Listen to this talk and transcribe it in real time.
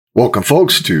Welcome,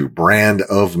 folks, to Brand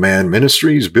of Man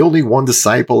Ministries, building one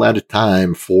disciple at a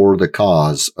time for the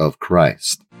cause of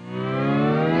Christ.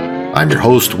 I'm your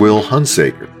host, Will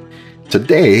Hunsaker.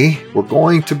 Today, we're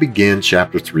going to begin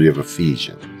chapter 3 of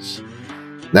Ephesians.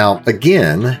 Now,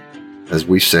 again, as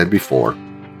we said before,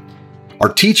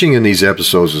 our teaching in these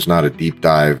episodes is not a deep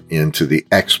dive into the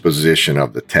exposition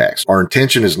of the text. Our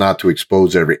intention is not to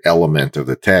expose every element of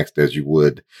the text as you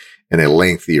would in a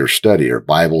lengthier study or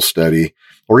Bible study,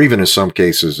 or even in some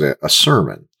cases, a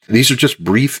sermon. These are just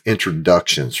brief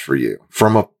introductions for you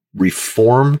from a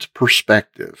Reformed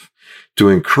perspective to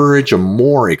encourage a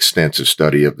more extensive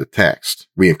study of the text.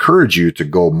 We encourage you to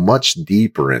go much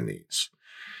deeper in these.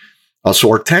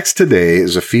 So our text today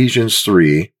is Ephesians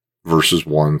 3, verses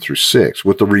 1 through 6,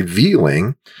 with the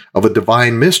revealing of a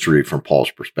divine mystery from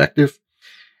Paul's perspective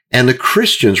and the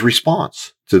Christian's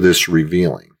response to this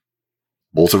revealing.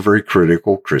 Both are very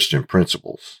critical Christian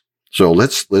principles. So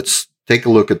let's take a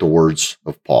look at the words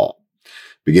of Paul,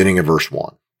 beginning in verse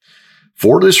 1.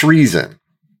 For this reason,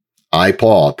 I,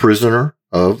 Paul, a prisoner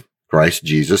of Christ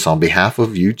Jesus, on behalf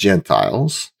of you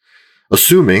Gentiles,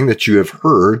 assuming that you have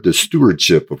heard the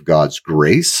stewardship of God's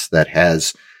grace that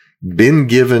has been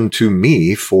given to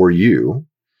me for you,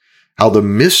 how the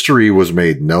mystery was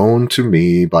made known to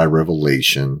me by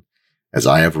revelation, as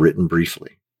I have written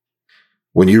briefly.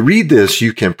 When you read this,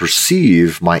 you can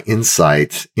perceive my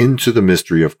insight into the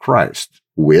mystery of Christ,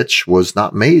 which was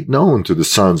not made known to the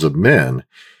sons of men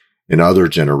in other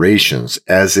generations,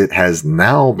 as it has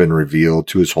now been revealed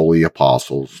to his holy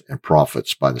apostles and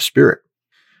prophets by the Spirit.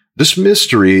 This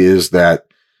mystery is that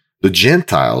the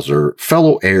Gentiles are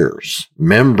fellow heirs,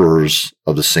 members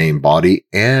of the same body,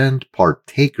 and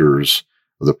partakers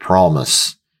of the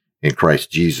promise in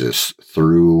Christ Jesus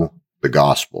through the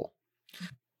gospel.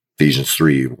 Ephesians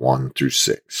 3, 1 through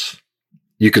 6.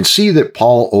 You can see that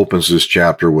Paul opens this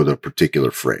chapter with a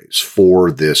particular phrase, for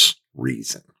this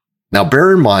reason. Now,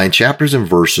 bear in mind, chapters and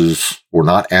verses were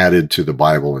not added to the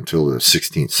Bible until the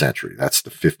 16th century. That's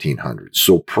the 1500s.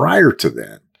 So prior to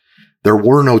then, there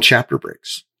were no chapter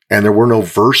breaks and there were no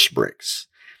verse breaks.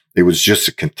 It was just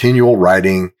a continual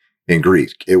writing in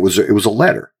Greek. It was a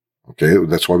letter. Okay.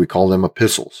 That's why we call them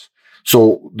epistles.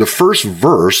 So the first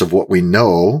verse of what we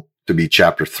know to be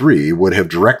chapter 3 would have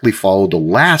directly followed the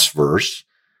last verse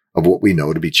of what we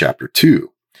know to be chapter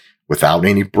 2 without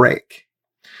any break.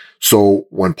 So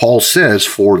when Paul says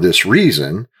for this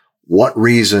reason, what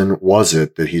reason was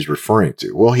it that he's referring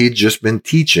to? Well, he'd just been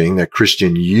teaching that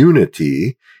Christian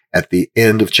unity at the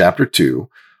end of chapter 2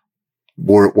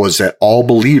 was that all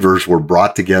believers were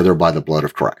brought together by the blood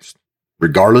of Christ,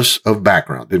 regardless of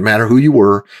background. Didn't matter who you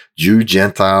were, Jew,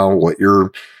 Gentile, what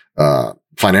your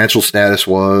financial status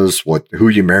was, who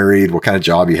you married, what kind of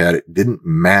job you had. It didn't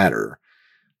matter.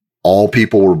 All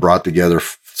people were brought together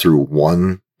through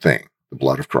one thing, the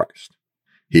blood of Christ.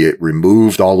 He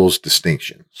removed all those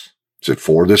distinctions. He said,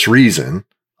 for this reason,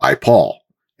 I, Paul,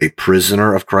 a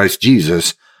prisoner of Christ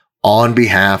Jesus, on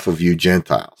behalf of you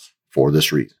Gentiles, for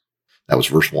this reason. That was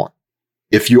verse 1.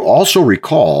 If you also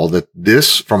recall that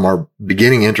this, from our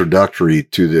beginning introductory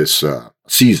to this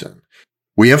season,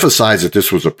 we emphasize that this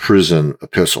was a prison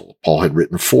epistle. Paul had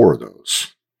written 4 of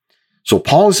those. So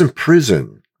Paul is in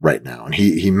prison right now, and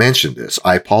he mentioned this.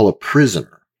 I, Paul, a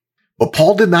prisoner. But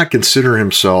Paul did not consider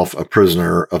himself a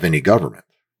prisoner of any government.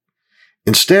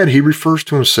 Instead, he refers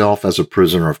to himself as a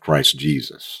prisoner of Christ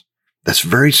Jesus. That's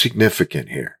very significant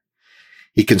here.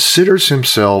 He considers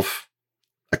himself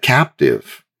a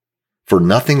captive for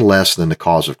nothing less than the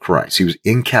cause of Christ. He was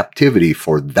in captivity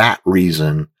for that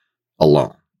reason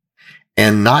alone.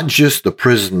 And not just the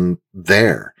prison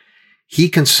there. He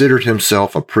considered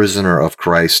himself a prisoner of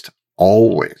Christ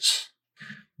always.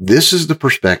 This is the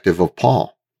perspective of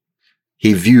Paul.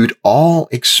 He viewed all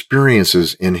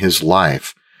experiences in his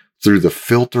life through the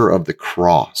filter of the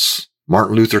cross.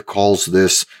 Martin Luther calls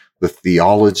this the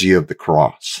theology of the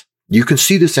cross. You can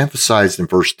see this emphasized in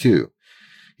verse 2.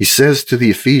 He says to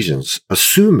the Ephesians,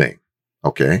 assuming,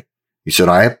 okay, he said,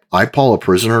 I, Paul, a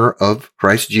prisoner of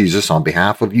Christ Jesus, on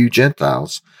behalf of you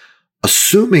Gentiles,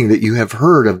 assuming that you have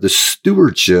heard of the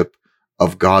stewardship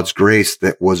of God's grace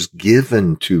that was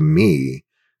given to me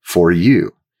for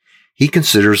you. He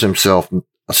considers himself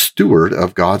a steward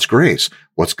of God's grace.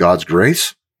 What's God's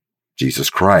grace?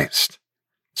 Jesus Christ.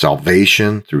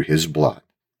 Salvation through his blood.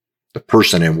 The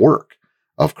person and work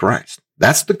of Christ.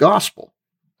 That's the gospel.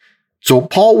 So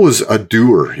Paul was a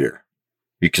doer here.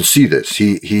 You can see this.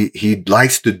 He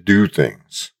likes to do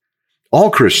things.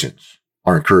 All Christians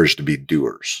are encouraged to be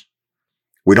doers.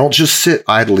 We don't just sit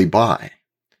idly by.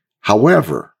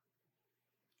 However,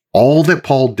 all that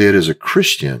Paul did as a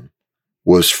Christian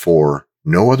was for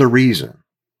no other reason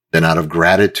than out of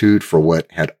gratitude for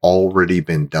what had already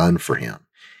been done for him.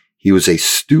 He was a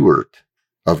steward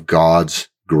of God's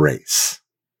grace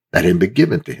that had been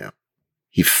given to him.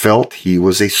 He felt he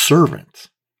was a servant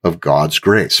of God's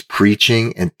grace,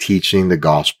 preaching and teaching the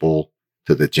gospel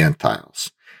to the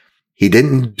Gentiles. He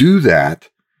didn't do that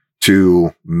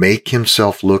to make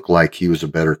himself look like he was a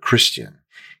better Christian.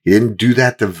 He didn't do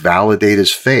that to validate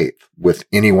his faith with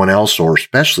anyone else or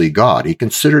especially God. He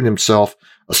considered himself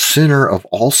a sinner of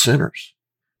all sinners.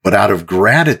 But out of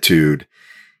gratitude,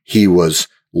 he was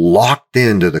locked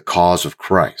into the cause of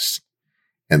Christ.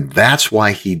 And that's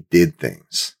why he did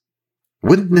things.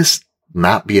 Wouldn't this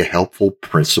not be a helpful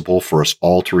principle for us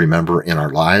all to remember in our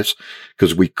lives?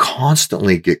 Because we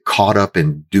constantly get caught up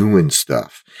in doing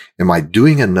stuff. Am I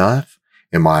doing enough?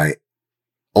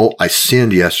 I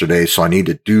sinned yesterday, so I need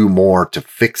to do more to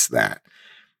fix that.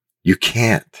 You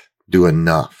can't do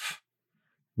enough.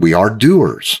 We are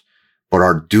doers, but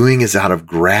our doing is out of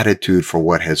gratitude for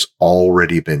what has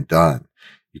already been done.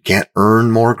 You can't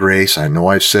earn more grace. I know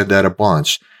I've said that a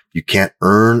bunch. You can't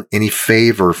earn any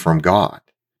favor from God.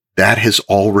 That has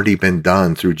already been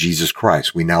done through Jesus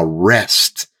Christ. We now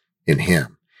rest in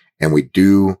him, and we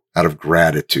do out of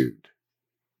gratitude.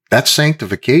 That's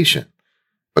sanctification,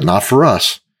 but not for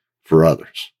us, for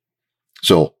others.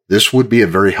 So this would be a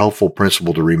very helpful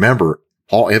principle to remember.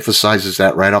 Paul emphasizes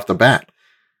that right off the bat.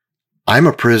 I'm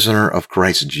a prisoner of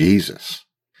Christ Jesus.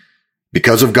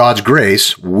 Because of God's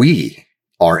grace, we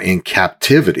are in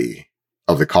captivity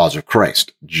of the cause of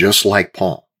Christ, just like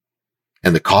Paul.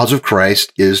 And the cause of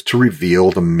Christ is to reveal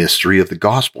the mystery of the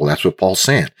gospel. That's what Paul's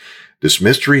saying. This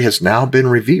mystery has now been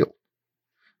revealed.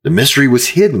 The mystery was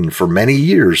hidden for many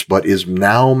years, but is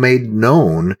now made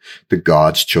known to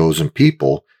God's chosen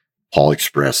people. Paul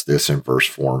expressed this in verse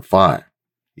 4 and 5.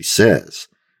 He says,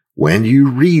 when you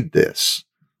read this,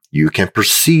 you can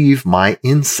perceive my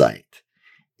insight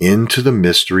into the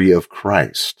mystery of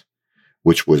Christ,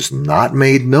 which was not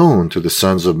made known to the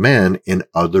sons of men in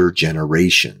other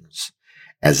generations,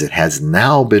 as it has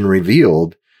now been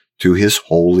revealed to his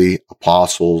holy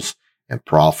apostles and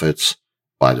prophets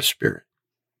by the Spirit.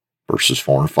 Verses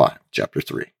 4 and 5, chapter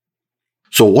 3.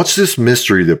 So what's this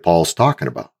mystery that Paul's talking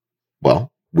about?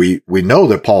 Well, we know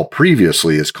that Paul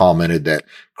previously has commented that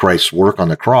Christ's work on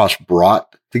the cross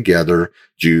brought together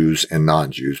Jews and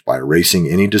non-Jews by erasing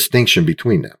any distinction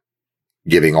between them,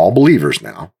 giving all believers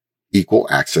now equal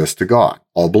access to God,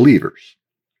 all believers.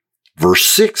 Verse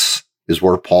 6 is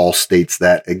where Paul states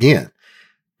that again,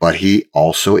 but he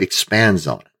also expands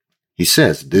on it. He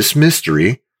says, this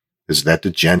mystery is that the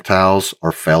Gentiles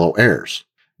are fellow heirs,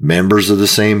 members of the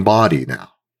same body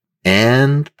now,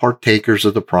 and partakers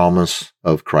of the promise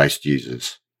of Christ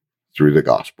Jesus through the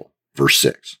gospel. Verse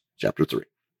 6, chapter 3.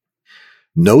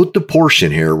 Note the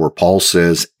portion here where Paul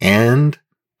says, and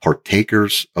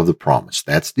partakers of the promise.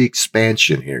 That's the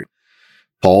expansion here.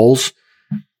 Paul's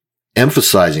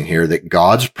emphasizing here that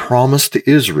God's promise to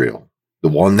Israel, the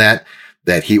one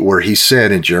where he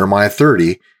said in Jeremiah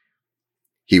 30,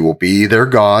 he will be their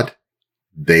God,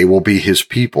 they will be his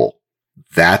people.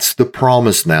 That's the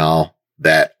promise now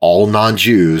that all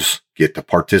non-Jews get to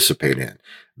participate in.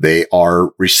 They are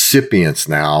recipients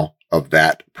now of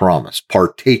that promise,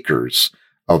 partakers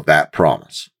of that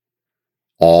promise,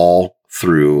 all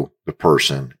through the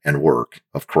person and work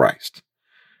of Christ.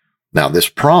 Now, this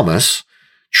promise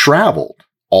traveled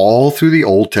all through the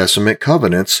Old Testament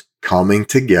covenants coming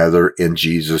together in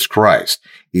Jesus Christ.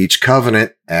 Each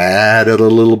covenant added a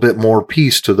little bit more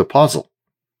piece to the puzzle,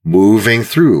 moving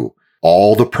through.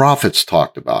 All the prophets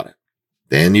talked about it.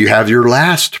 Then you have your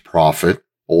last prophet,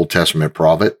 Old Testament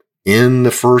prophet, in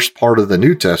the first part of the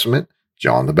New Testament,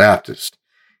 John the Baptist.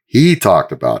 He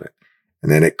talked about it.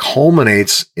 And then it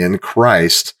culminates in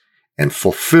Christ and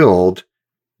fulfilled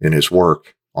in his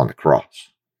work on the cross.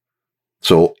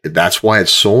 So that's why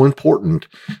it's so important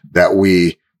that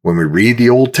when we read the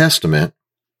Old Testament,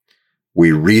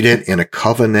 we read it in a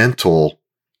covenantal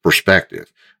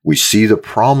perspective. We see the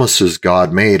promises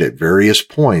God made at various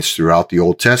points throughout the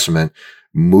Old Testament,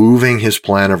 moving his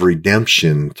plan of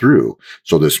redemption through.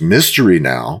 So this mystery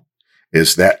now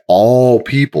is that all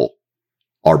people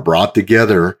are brought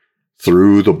together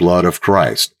through the blood of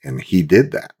Christ, and he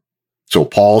did that. So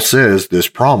Paul says this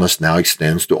promise now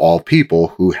extends to all people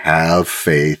who have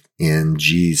faith in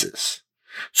Jesus.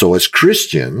 So as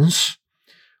Christians,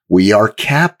 we are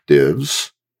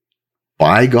captives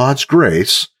by God's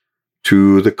grace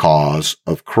to the cause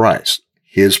of Christ.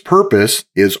 His purpose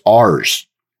is ours.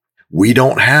 We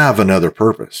don't have another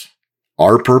purpose.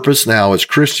 Our purpose now as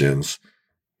Christians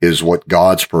is what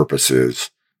God's purpose is,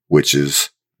 which is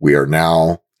we are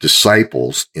now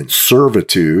disciples in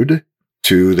servitude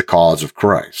to the cause of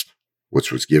Christ,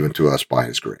 which was given to us by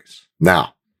his grace.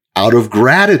 Now, out of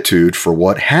gratitude for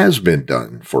what has been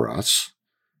done for us,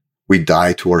 we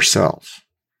die to ourselves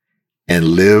and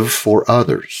live for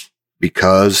others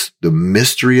because the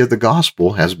mystery of the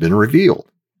gospel has been revealed.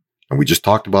 And we just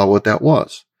talked about what that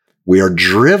was. We are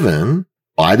driven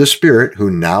by the Spirit who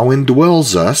now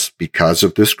indwells us because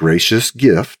of this gracious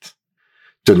gift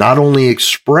to not only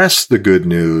express the good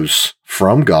news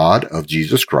from God of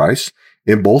Jesus Christ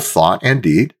in both thought and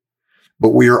deed, but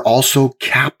we are also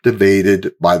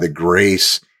captivated by the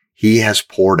grace he has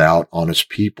poured out on his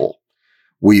people.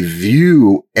 We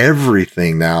view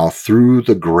everything now through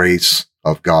the grace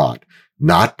of God,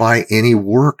 not by any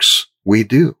works we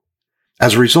do.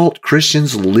 As a result,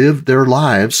 Christians live their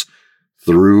lives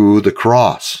through the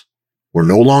cross. We're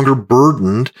no longer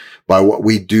burdened by what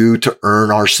we do to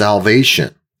earn our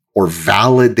salvation or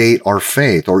validate our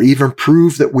faith or even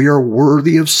prove that we are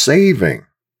worthy of saving.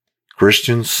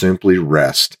 Christians simply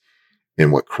rest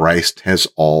in what Christ has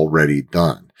already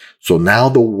done. So now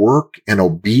the work and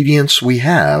obedience we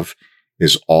have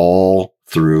is all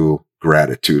through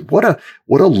gratitude. What a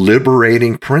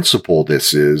liberating principle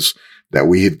this is that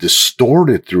we have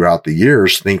distorted throughout the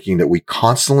years, thinking that we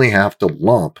constantly have to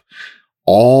lump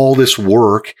all this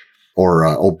work or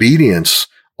obedience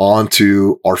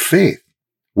onto our faith.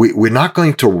 We're not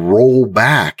going to roll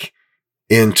back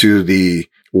into the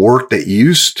work that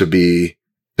used to be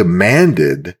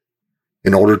demanded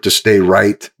in order to stay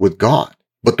right with God.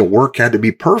 But the work had to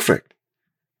be perfect.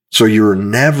 So you're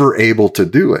never able to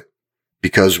do it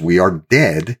because we are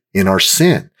dead in our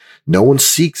sin. No one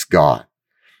seeks God.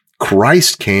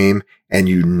 Christ came and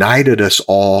united us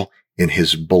all in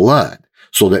his blood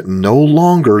so that no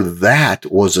longer that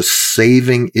was a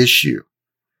saving issue.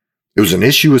 It was an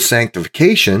issue of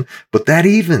sanctification, but that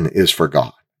even is for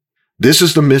God. This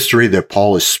is the mystery that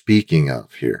Paul is speaking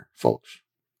of here, folks.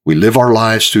 We live our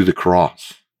lives through the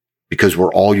cross because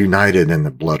we're all united in the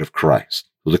blood of Christ.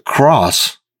 The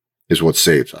cross is what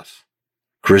saves us.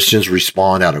 Christians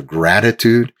respond out of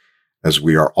gratitude as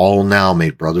we are all now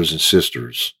made brothers and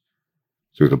sisters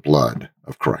through the blood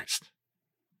of Christ.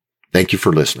 Thank you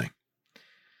for listening.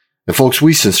 And folks,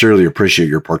 we sincerely appreciate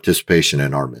your participation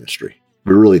in our ministry.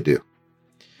 We really do.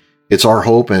 It's our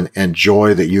hope and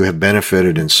joy that you have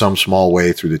benefited in some small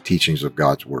way through the teachings of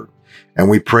God's word. And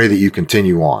we pray that you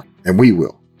continue on, and we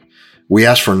will. We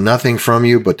ask for nothing from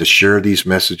you but to share these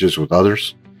messages with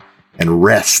others and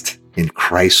rest in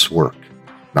Christ's work,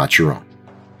 not your own,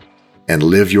 and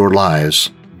live your lives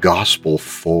gospel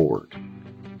forward.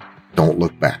 Don't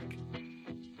look back.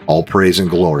 All praise and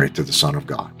glory to the Son of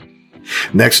God.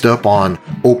 Next up on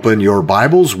Open Your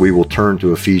Bibles, we will turn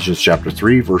to Ephesians chapter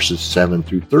 3, verses 7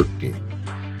 through 13,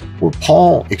 where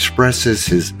Paul expresses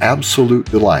his absolute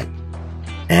delight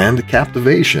and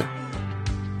captivation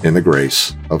in the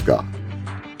grace of God.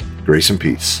 Grace and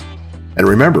peace. And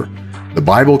remember, the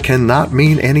Bible cannot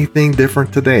mean anything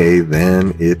different today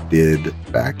than it did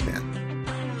back then.